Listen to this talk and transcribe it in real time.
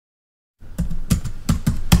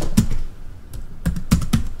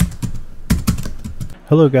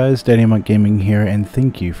Hello guys, Daddy Monk Gaming here, and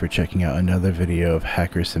thank you for checking out another video of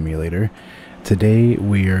Hacker Simulator. Today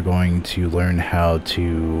we are going to learn how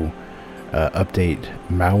to update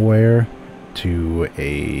malware to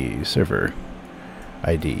a server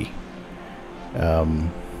ID.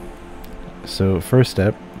 So first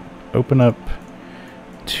step, open up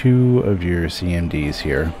two of your CMDs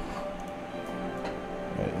here.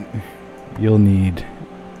 You'll need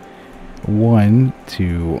one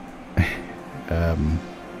to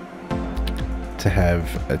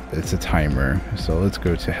have it's a timer, so let's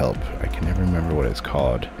go to help. I can never remember what it's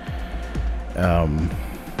called.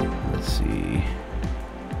 Let's see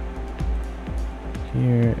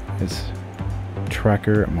here, it's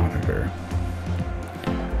tracker monitor.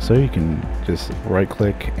 So you can just right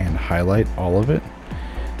click and highlight all of it,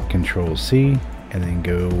 Control C, and then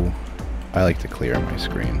go. I like to clear my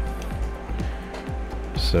screen,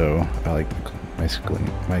 so I like my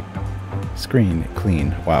screen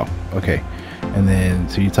clean. Wow. Okay. And then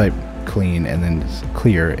so you type clean and then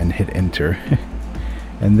clear and hit enter.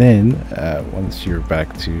 And then once you're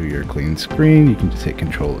back to your clean screen, you can just hit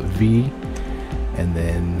Control V and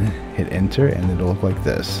then hit enter, and it'll look like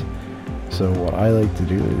this. So what I like to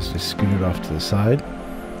do is just scoot it off to the side,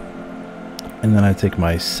 and then I take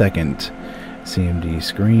my second CMD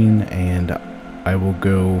screen and I will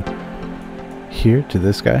go here to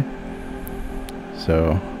this guy.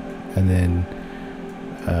 So, and then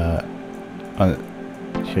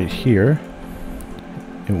here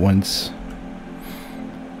it wants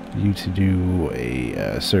you to do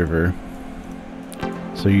a server.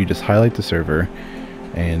 So you just highlight the server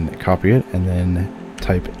and copy it, and then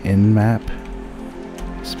type nmap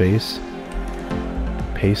space,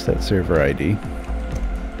 paste that server ID,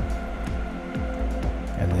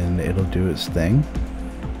 and then it'll do its thing.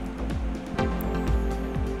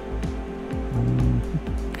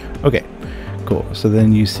 Okay, cool. So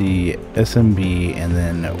then you see SMB and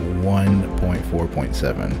then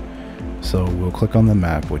 1.4.7. So we'll click on the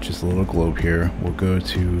map, which is the little globe here. We'll go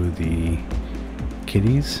to the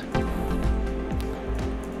kitties.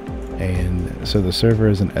 And so the server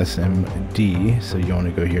is an SMD. So you want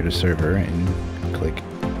to go here to server and click,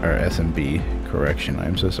 or SMB, correction,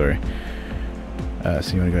 I'm so sorry.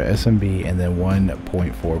 So you want to go to SMB and then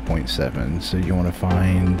 1.4.7. So you want to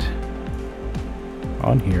find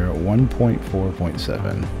on here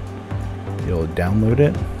 1.4.7. You'll download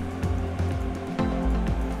it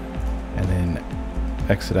and then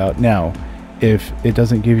exit out. Now if it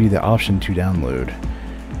doesn't give you the option to download,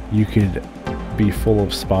 you could be full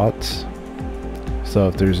of spots. So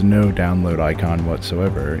if there's no download icon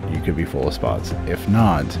whatsoever, you could be full of spots. If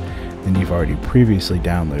not, then you've already previously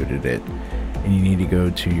downloaded it and you need to go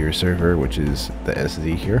to your server, which is the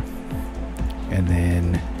SD here, and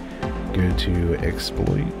then go to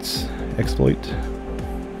exploit,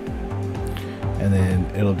 and then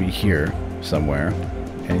it'll be here somewhere,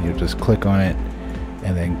 and you'll just click on it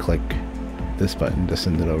and then click this button to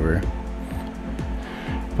send it over.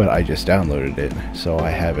 But I just downloaded it, so I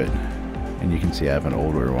have it, and you can see I have an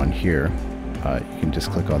older one here. You can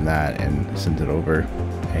just click on that and send it over,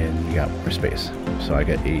 and you got more space. So I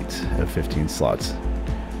got 8 of 15 slots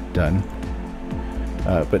done.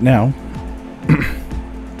 But now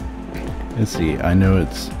let's see, I know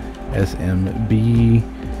it's SMB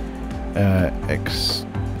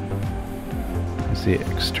let's see,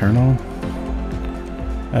 external,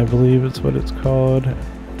 I believe it's what it's called,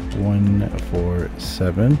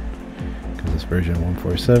 147, because it's version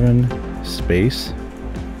 147 space,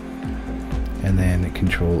 and then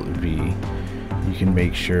Control V. You can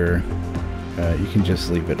make sure you can just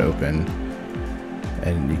leave it open,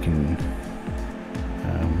 and you can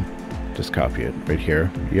just copy it right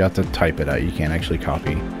here. You have to type it out, you can't actually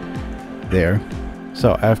copy there.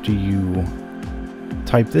 So after you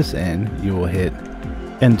type this in, you will hit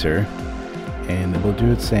enter and it will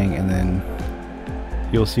do its thing, and then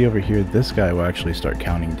you'll see over here this guy will actually start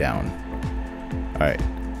counting down. Alright,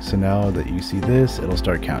 so now that you see this, it'll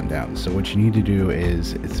start counting down. So what you need to do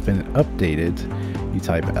is, it's been updated, you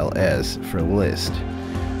type ls for list.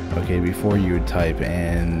 Okay, before you would type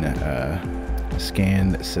in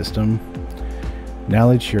scan system. Now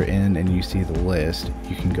that you're in and you see the list,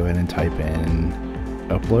 you can go ahead and type in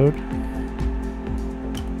upload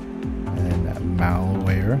and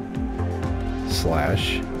malware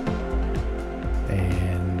slash,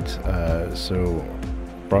 and so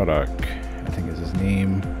Brodok, I think is his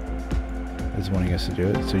name, is wanting us to do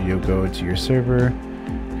it. So you'll go to your server,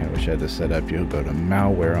 I wish I had this set up, you'll go to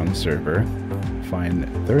malware on the server, find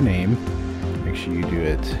their name, make sure you do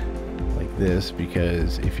it like this,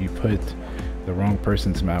 because if you put the wrong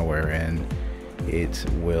person's malware in, it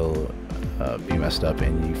will be messed up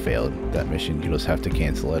and you failed that mission, you just have to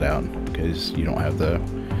cancel it out because you don't have the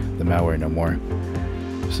malware no more.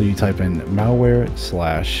 So you type in malware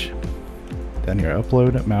slash, down here,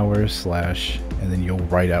 upload malware slash, and then you'll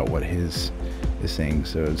write out what his is saying.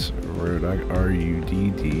 So it's rudd,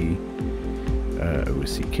 R-U-D-D,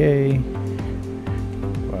 O-C-K,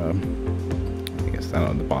 I guess down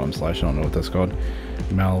on the bottom slash, I don't know what that's called,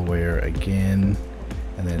 malware again,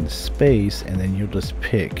 and then space, and then you'll just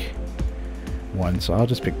pick one. So I'll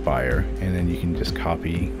just pick buyer, and then you can just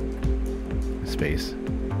copy space,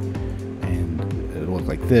 and it'll look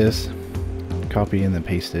like this. Copy and then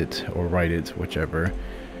paste it or write it, whichever.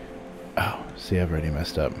 Oh, see, I've already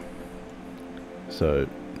messed up. So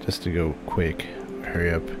just to go quick,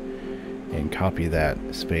 hurry up and copy that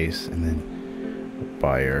space and then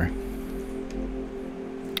buyer.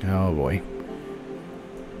 Oh boy.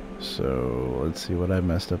 So let's see what I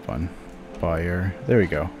messed up on. Buyer. There we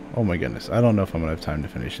go. Oh my goodness. I don't know if I'm gonna have time to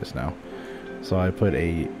finish this now. So I put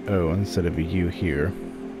a O instead of a U here.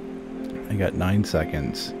 I got 9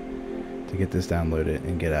 seconds to get this downloaded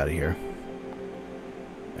and get out of here.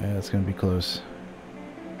 It's gonna be close.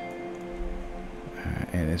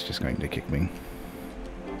 And it's just going to kick me.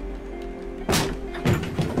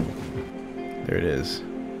 There it is.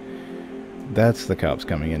 That's the cops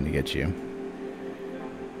coming in to get you.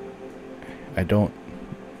 I don't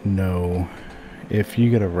know if you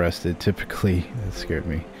get arrested. Typically, that scared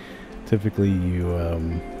me. Typically, you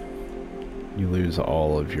lose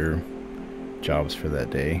all of your jobs for that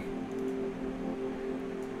day.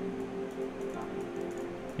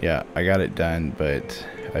 Yeah, I got it done, but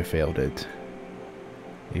I failed it,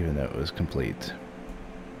 even though it was complete.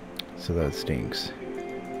 So that stinks.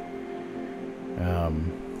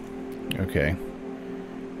 Okay.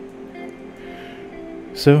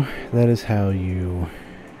 So that is how you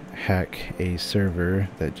hack a server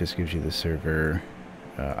that just gives you the server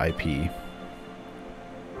IP.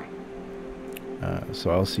 So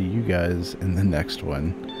I'll see you guys in the next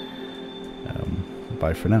one.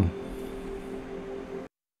 Bye for now.